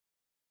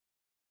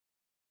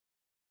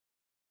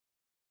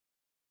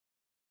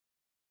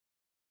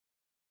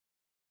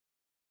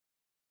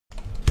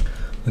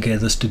Okay,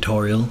 this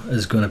tutorial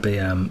is going to be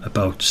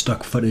about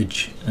stock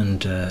footage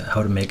and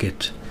how to make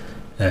it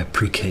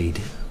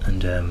pre-keyed,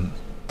 and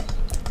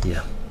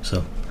yeah,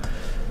 so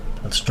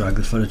let's drag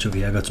the footage over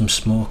here. I got some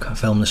smoke. I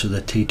filmed this with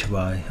a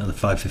T2i or the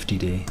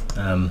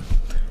 550D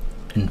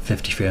in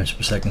 50 frames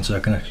per second, so I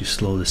can actually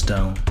slow this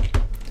down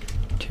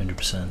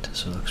 200%,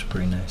 so it looks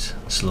pretty nice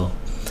and slow.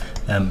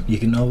 You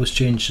can always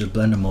change the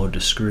blender mode to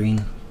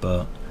screen,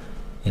 but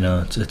you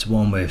know, it's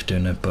one way of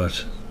doing it,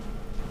 but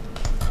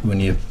when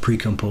you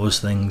pre-compose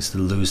things, they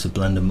lose the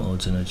blender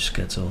modes and it just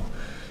gets all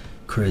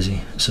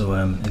crazy. So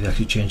if you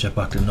actually change that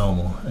back to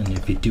normal, and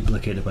if you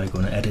duplicate it by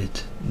going to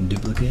edit and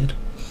duplicate,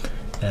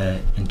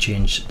 and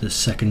change the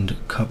second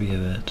copy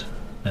of it,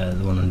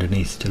 the one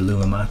underneath, to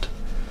Luma Matte,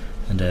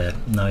 and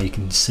now you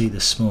can see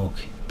the smoke.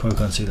 You probably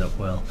can't see that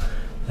well.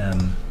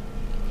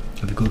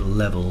 If you go to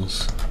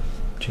levels,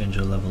 change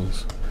your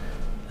levels,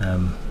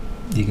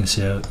 you can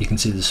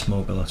see the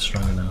smoke a lot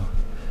stronger now.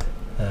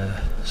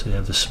 So you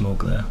have the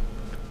smoke there.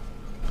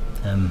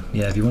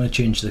 Yeah, if you want to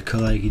change the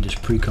color, you can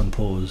just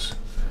pre-compose.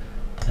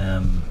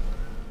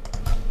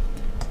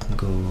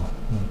 Go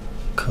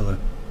color,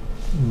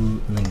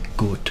 and then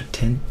go to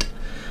tint.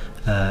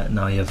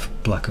 Now you have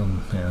black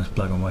and it's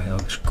black and white, or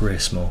grey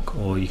smoke,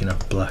 or you can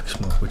have black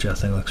smoke, which I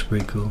think looks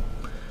pretty cool.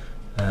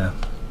 Yeah,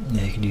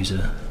 you can use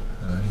it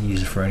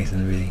for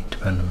anything really,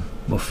 depending on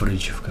what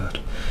footage you've got.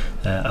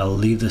 I'll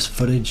leave this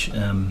footage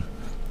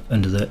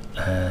under the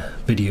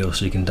video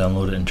so you can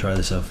download it and try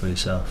this out for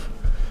yourself.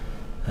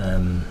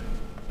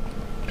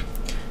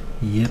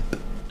 Yep,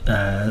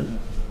 well,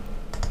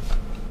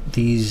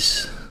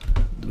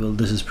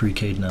 this is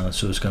pre-keyed now,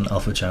 so it's got an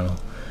alpha channel.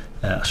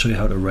 I'll show you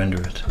how to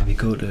render it. If you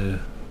go to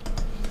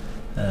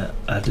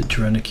add it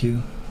to render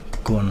queue,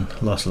 go on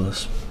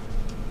lossless,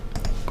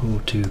 go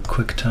to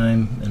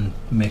QuickTime and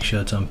make sure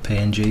it's on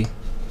PNG.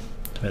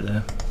 It's right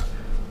there.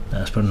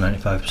 Let's put it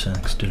 95%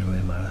 because it doesn't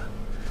really matter.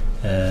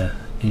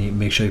 And you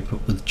make sure you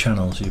put, with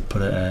channels, you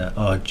put a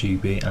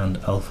RGB and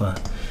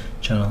alpha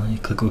channel. You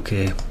click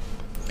OK,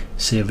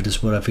 save it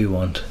as whatever you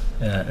want,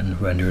 and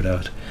render it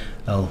out.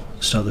 I'll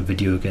start the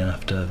video again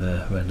after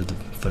I've rendered the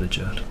footage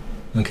out.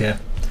 Okay,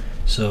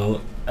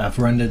 so I've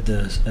rendered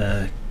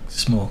the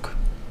smoke,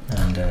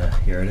 and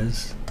here it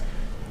is.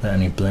 Without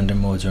any blender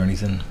modes or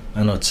anything.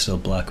 I know it's still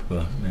black,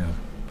 but you know,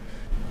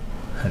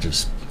 I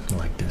just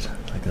liked it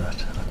like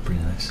that. It looked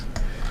pretty nice.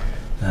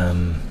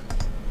 And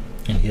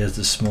here's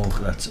the smoke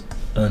that's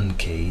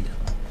unkeyed.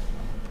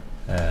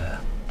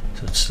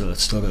 So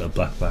it's still got a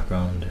black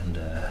background, and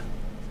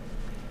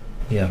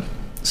yeah.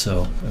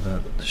 So if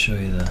I show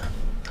you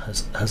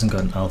hasn't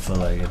got an alpha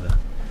like either.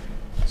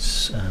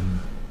 It's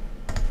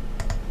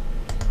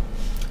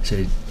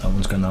say that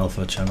one's got an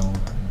alpha channel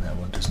and that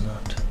one does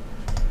not.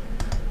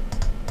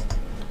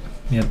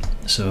 Yep,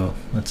 so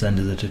that's the end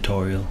of the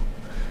tutorial.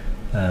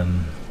 I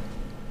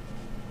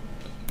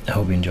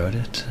hope you enjoyed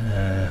it.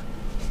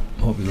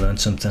 Hope you learned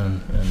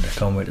something, and I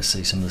can't wait to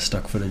see some of the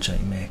stock footage that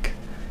you make.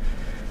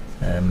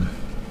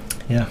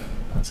 Yeah,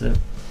 that's it.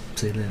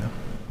 See you later.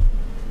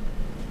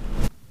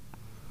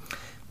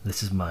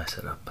 This is my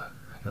setup.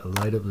 I got a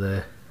light up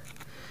there,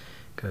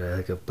 got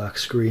like a black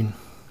screen,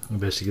 and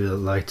basically the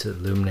light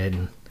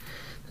illuminating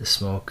the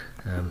smoke,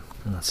 and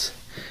that's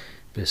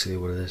basically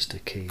what it is to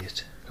key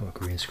it. Got a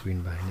green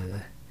screen behind it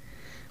there,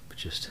 but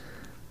just,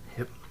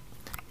 yep.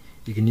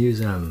 You can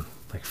use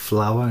like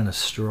flour and a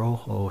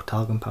straw or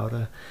talcum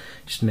powder,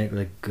 just to make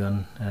like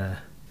gun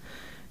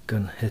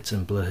hits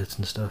and bullet hits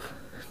and stuff,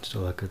 just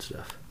all that good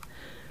stuff.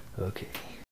 Okay.